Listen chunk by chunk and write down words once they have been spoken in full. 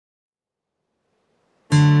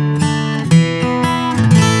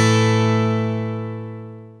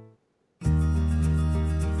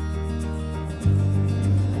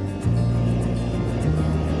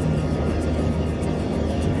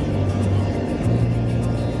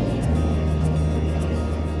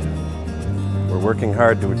working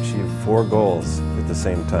hard to achieve 4 goals at the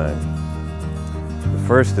same time. The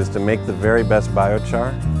first is to make the very best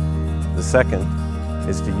biochar. The second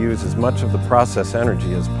is to use as much of the process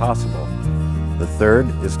energy as possible. The third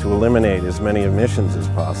is to eliminate as many emissions as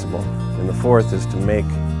possible. And the fourth is to make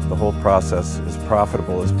the whole process as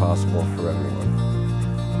profitable as possible for everyone.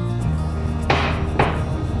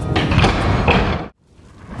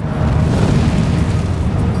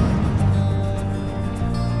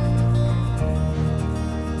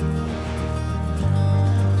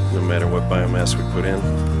 No matter what biomass we put in,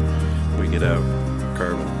 we get out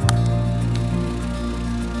carbon.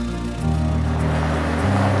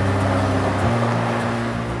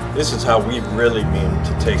 This is how we really mean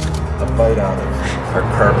to take a bite out of our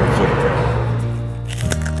carbon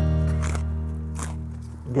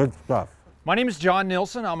footprint. Good stuff. My name is Jon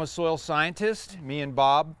Nilsson. I'm a soil scientist. Me and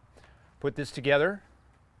Bob put this together.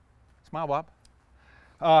 Smile, Bob.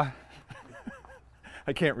 I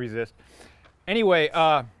can't resist. Anyway,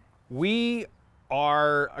 we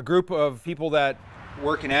are a group of people that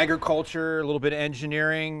work in agriculture, a little bit of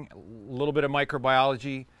engineering, a little bit of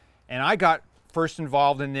microbiology, and I got first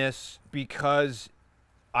involved in this because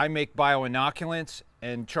I make bioinoculants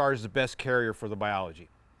and char is the best carrier for the biology.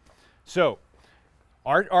 So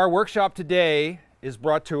our workshop today is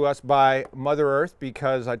brought to us by Mother Earth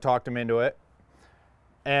because I talked them into it,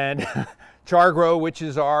 and CharGrow, which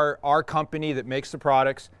is our company that makes the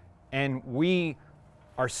products, and we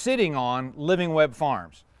are sitting on Living Web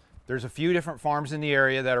Farms. There's a few different farms in the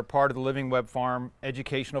area that are part of the Living Web Farm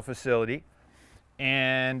educational facility.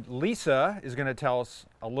 And Lisa is going to tell us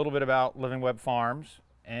a little bit about Living Web Farms,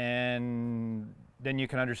 and then you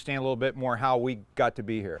can understand a little bit more how we got to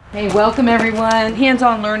be here. Hey, welcome everyone.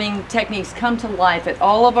 Hands-on learning techniques come to life at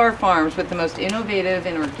all of our farms with the most innovative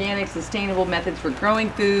and organic, sustainable methods for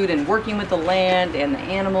growing food and working with the land and the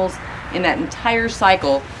animals in that entire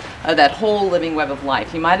cycle of that whole living web of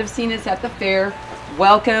life. You might have seen us at the fair.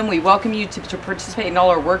 Welcome. We welcome you to participate in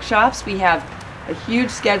all our workshops. We have a huge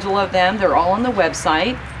schedule of them. They're all on the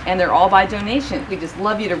website and they're all by donation. We just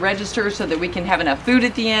love you to register so that we can have enough food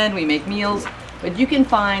at the end. We make meals, but you can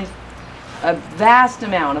find a vast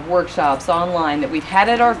amount of workshops online that we've had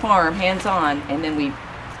at our farm hands-on, and then we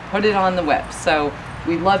put it on the web. So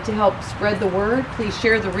we'd love to help spread the word. Please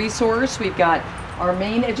share the resource. We've got our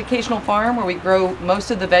main educational farm where we grow most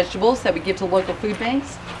of the vegetables that we give to local food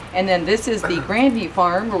banks. And then this is the Grandview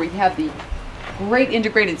farm where we have the great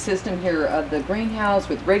integrated system here of the greenhouse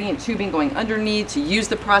with radiant tubing going underneath to use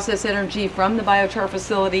the process energy from the Bio-Char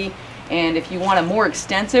facility. And if you want a more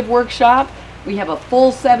extensive workshop, we have a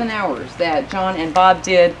full 7 hours that John and Bob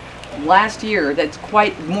did last year that's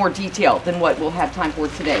quite more detailed than what we'll have time for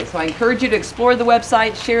today. So I encourage you to explore the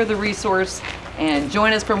website, share the resource, and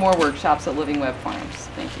join us for more workshops at Living Web Farms.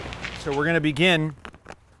 Thank you. So we're going to begin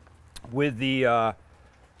with the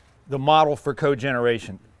model for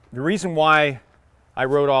cogeneration. The reason why I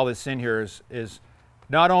wrote all this in here is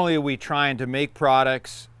not only are we trying to make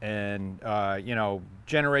products and you know,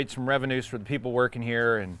 generate some revenues for the people working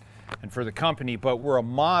here and for the company, but we're a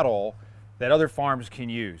model that other farms can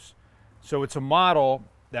use. So it's a model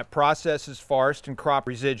that processes forest and crop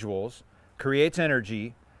residuals, creates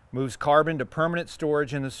energy, moves carbon to permanent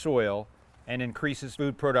storage in the soil, and increases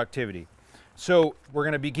food productivity. So we're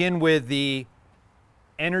going to begin with the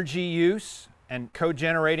energy use and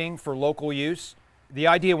cogenerating for local use. The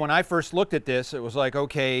idea when I first looked at this, it was like,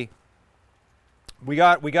 okay, we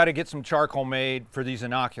got to get some charcoal made for these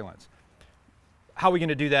inoculants. How are we going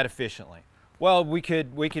to do that efficiently? Well, we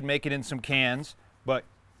could make it in some cans, but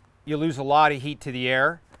you lose a lot of heat to the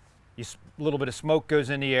air. A little bit of smoke goes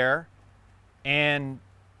in the air, and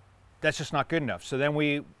that's just not good enough. So then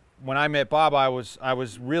when I met Bob, I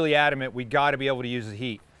was really adamant we got to be able to use the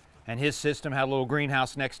heat. And his system had a little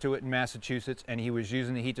greenhouse next to it in Massachusetts, and he was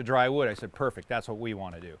using the heat to dry wood. I said, perfect, that's what we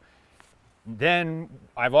want to do. Then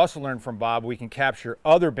I've also learned from Bob we can capture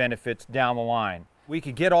other benefits down the line. We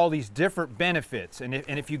could get all these different benefits, and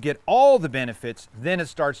if you get all the benefits, then it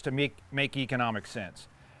starts to make economic sense.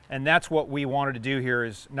 And that's what we wanted to do here,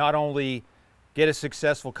 is not only get a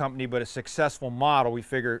successful company, but a successful model. We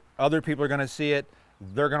figure other people are going to see it,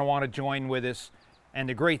 they're going to want to join with us. And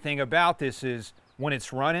the great thing about this is when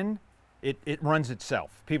it's running, it runs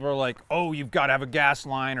itself. People are like, oh, you've got to have a gas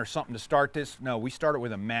line or something to start this. No, we start it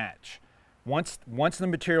with a match. Once the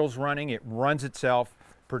material's running, it runs itself,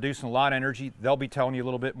 producing a lot of energy. They'll be telling you a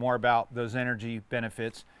little bit more about those energy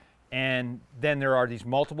benefits. And then there are these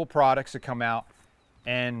multiple products that come out.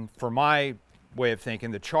 And for my way of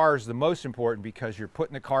thinking, the char is the most important because you're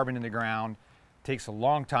putting the carbon in the ground. It takes a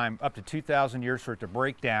long time, up to 2,000 years for it to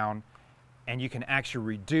break down. and you can actually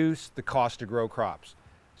reduce the cost to grow crops.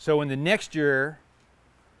 So in the next year,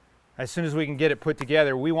 as soon as we can get it put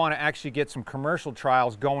together, we want to actually get some commercial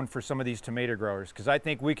trials going for some of these tomato growers, because I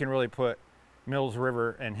think we can really put Mills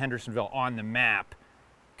River and Hendersonville on the map,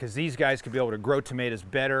 because these guys could be able to grow tomatoes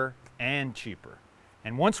better and cheaper.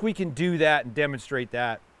 And once we can do that and demonstrate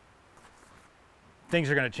that, things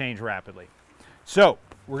are going to change rapidly. So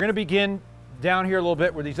we're going to begin down here a little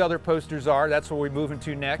bit where these other posters are. That's where we're moving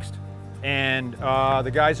to next. And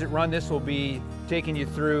the guys that run this will be taking you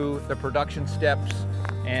through the production steps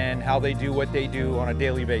and how they do what they do on a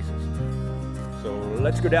daily basis. So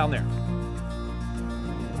let's go down there.